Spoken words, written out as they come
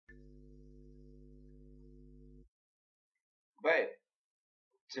Băi,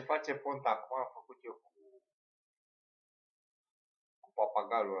 ce face Ponta acum am făcut eu cu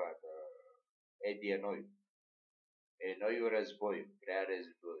papagalul ăla de Eddie Enoiu. Enoiu războiul, prea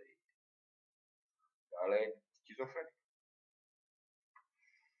război. Ăla e schizofrenic.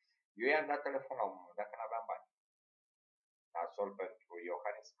 Eu i-am dat telefon la un moment dat când aveam bani. Nasol pentru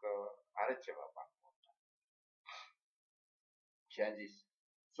Iohannis că are ceva bani. Și am zis,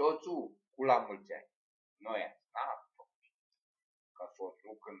 soțul cu la mulți ani. Noi am zis, n-am făcut. Că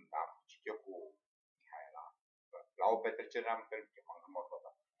soțul când am făcut eu cu Mihaela, la o petrecere am întâlnit, m-am numărat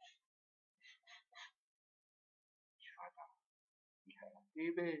odată. Și fata, Mihaela, te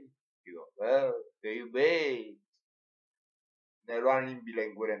iubesc. Eu, te iubesc. Ne luam limbile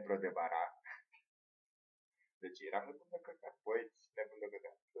în gură într-o debarat. Deci eram nebun de căcat, poeți, nebun de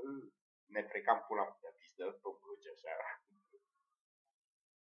căcat. Ne frecam pula de pistă, pe bluge, așa.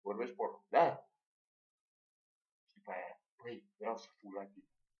 Vorbești porno. Da. Și după aia, păi, vreau să fug la tine.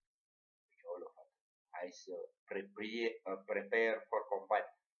 Deci, o fac. Hai să prepare for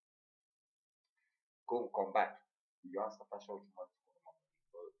combat. Cum combat? Eu am stat așa o jumătate cu mă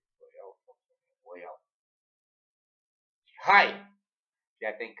o iau. Hai! Fii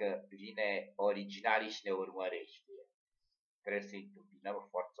atent că vine originalii și ne urmărește. Trebuie să-i întâmpinăm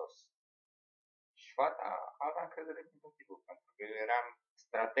forțos. Și fata avea încredere în tipul, pentru că eu eram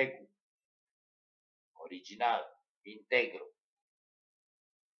strategul. Original, integru.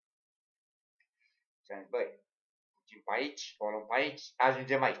 Și am zis, băi, fugim pe aici, o luăm pe aici,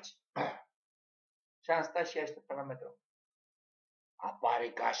 ajungem aici. Și am stat și așteptam la metrou. Apare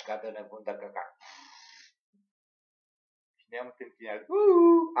gașca de nebun de căcat. Și ne-am întâmpinat.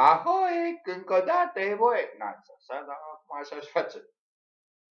 Ahoy, încă o dată e voie. N-am zis așa, dar acum așa-și face.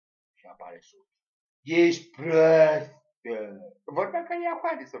 Și apare sus. Ești prost. Vorbea ca ea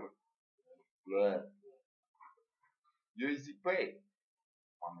afară să mă. Eu îi zic, băi,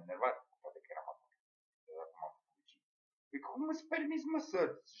 m-am enervat, poate că eram acolo. Păi cum îți permiți, mă,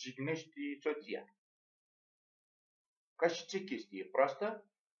 să jignești soția? Ca și ce chestie, e proastă?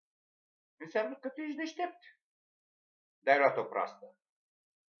 Înseamnă că tu ești deștept. Dar ai luat-o proastă.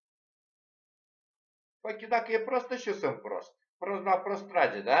 Păi dacă e proastă și eu sunt prost. Prost la prost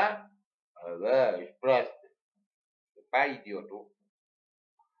trage, da? Da, ești proastă. După aia idiotul.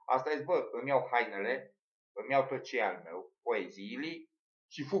 Asta e, bă, îmi iau hainele, îmi iau tot ce e al meu, poeziile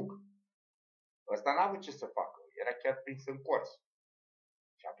și fug. Ăsta n-a avut ce să facă. Era chiar prins în corț.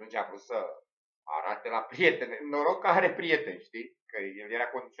 Și atunci a vrut să arate la prietene. Noroc că are prieteni, știi? Că el era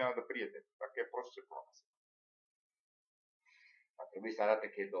condiționat de prieteni. Dacă e prost, se proasă. A trebuit să arate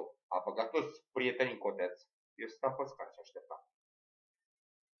că e două. A băgat toți prietenii în coteț. Eu stăteam pe scară și așteptam.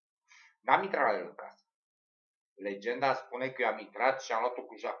 N-am intrat la el în casă. Legenda spune că eu am intrat și am luat-o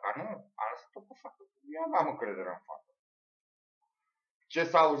cu jaca. Nu, am lăsat-o pe fată. Eu aveam încredere în fată. Ce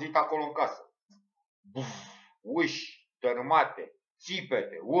s-a auzit acolo în casă? Buf, uși, tărmate,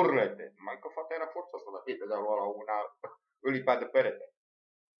 țipete, urlete. Numai că fata era forțoasă la tine, dar la una îl lipea de perete.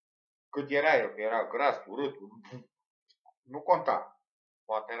 Cât era el, că era gras, urât, nu conta.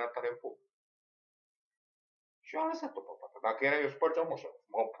 Fata era tare în foc. Și eu am lăsat-o pe fată. Dacă era eu spărgeam ușa,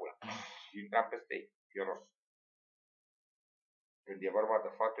 mă pula. Și intram peste ei, fioros. Când e vorba de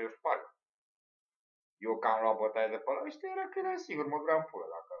fată, eu sparg. Eu că am luat bătaie de pe ăla, era că era sigur, mă vreau în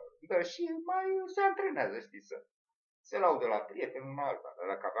pulă. Dar și mai se antrenează, știi, să se laudă la prieten una alta. Dar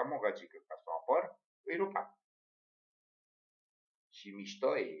dacă aveam o gagică ca să o apăr, îi rupeam. Și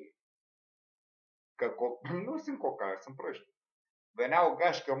mișto e că nu sunt cocalari, sunt proști. Venea o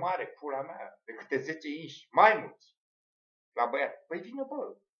gașcă mare, pula mea, de câte 10 inși, mai mulți, la băiat. Păi vină,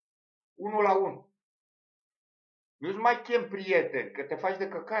 bă, 1 la 1. Nu-ți mai chem prieten, că te faci de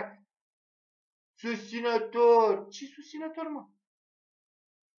căcat. Susținător! Ce susținător, mă?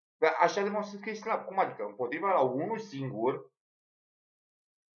 Dar așa demonstrezi că e slab. Cum adică? Împotriva la unul singur,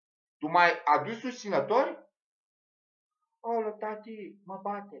 tu mai adus susținători? Olo, tati, mă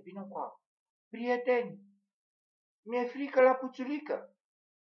bate, vină cu apă. Prieteni, mi-e frică la puțulică.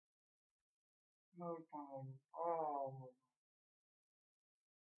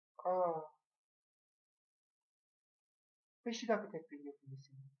 Păi și dacă te prind eu cu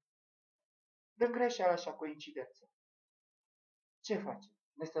singur? Dă-mi greșeală așa, coincidență. Ce facem?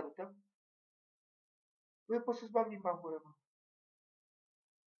 Ne sărutăm? Eu pot să-ți bag limba în gură, mă.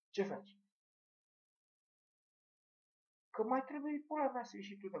 Ce faci? Că mai trebuie pula mea să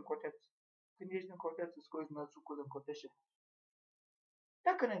ieși tu din coteț. Când ești din coteț, îți scoți năsucul din coteț și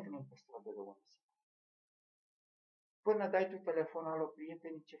dacă ne întâlnim pe stradă de unde sunt. Până dai tu telefonul la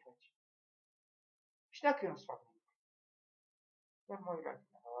prietenii, ce faci? Și dacă eu nu-ți fac nimic? Doar mă uit la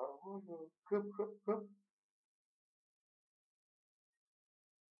tine. Hâp.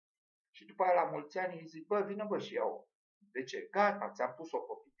 după aia la mulți ani îi zic, bă, vină bă și iau. De ce? Gata, ți-am pus-o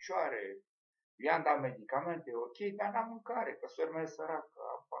pe picioare, i-am dat medicamente, ok, dar n-am mâncare, că sora mea e săracă,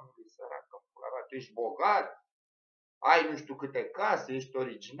 am familie săracă, pula mea, tu ești bogat, ai nu știu câte case, ești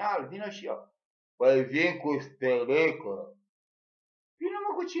original, vină și eu. Păi vin cu stelică. Vină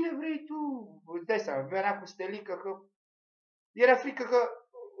mă cu cine vrei tu. Îți dai seama, venea cu stelică că era frică că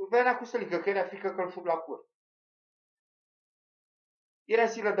venea cu stelică că era frică că îl fug la cur. Era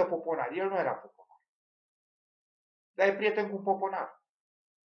silă de poponar, el nu era poponar. Dar e prieten cu un poponar.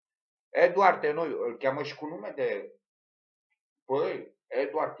 Eduard Tenoiu, îl cheamă și cu nume de... Păi,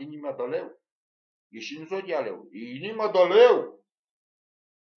 Eduard, inimă de leu. E și în zodia leu. Inimă de leu.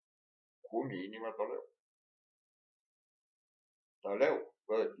 Cum e inimă de leu? De leu.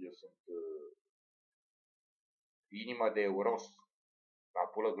 Bă, eu sunt inimă de euros. La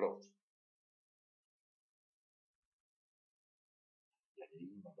pulă gros. E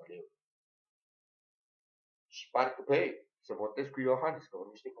inimă de leu. Și parcă, băi, să votez cu Iohannis, că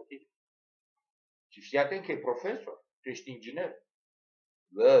vorbește cu tine. Și fii atent că e profesor. Tu ești inginer.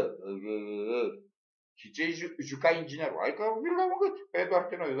 Și ce jucai inginerul? Adică vi-l dau în gât. Pe Eduard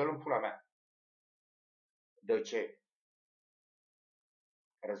Tenoiu, dă-l în pula mea. De ce?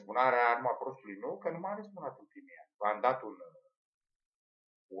 Răzbunarea arma prostului? Nu, că nu m-am răzbunat în primii ani. V-am dat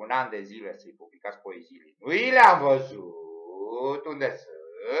un an de zile să-i publicați poeziile. Nu i le-am văzut. Unde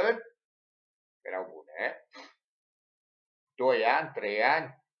sunt? Erau bune. 2 ani, 3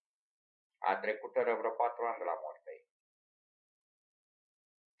 ani. A trecut vreo 4 ani de la moartea ei.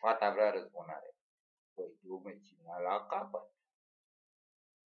 Fata vrea răzbunare. Păi tu mă ținea la capăt.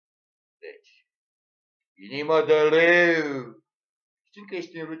 Deci, inimă de leu. Știm că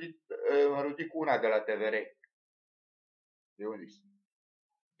ești înrudit cu una de la TVR. De unde ești?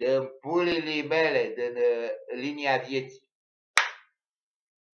 Din pulile mele, din linia vieții.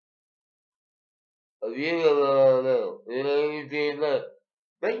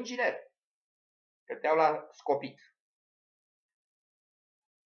 Bă, inginer, că te-au la scopit.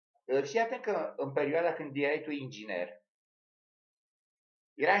 Fii atent că în perioada când erai tu inginer,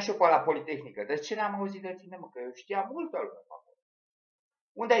 eram și eu pe la Politehnică. De ce n-am auzit de tine, mă? Că eu știam multă lume.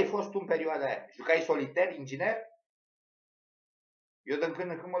 Unde ai fost tu în perioada aia? Jucai soliter, inginer? Eu din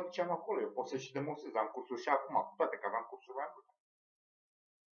când în când mă duceam acolo. Eu pot să și demonstrez. Am cursuri și acum, cu toate că aveam cursuri mai multe.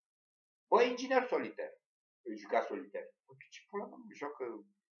 Bă, inginer soliter. Eu juca soliter. Bă, ce pula mea, nu joacă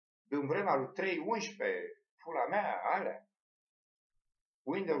din vremea lui 3.11, pula mea, alea.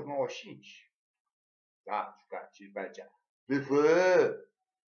 Windows 95. Da, juca. Și după aceea. Bă,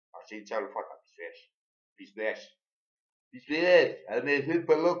 așa zicea lui fata, pistuiași. Pistuiași. Pistuiași, am ieșit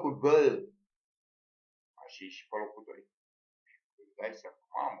pe locul 2. Așa și pe locul 2. Îți dai seama,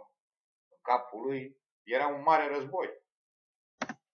 mamă, în capul lui era un mare război.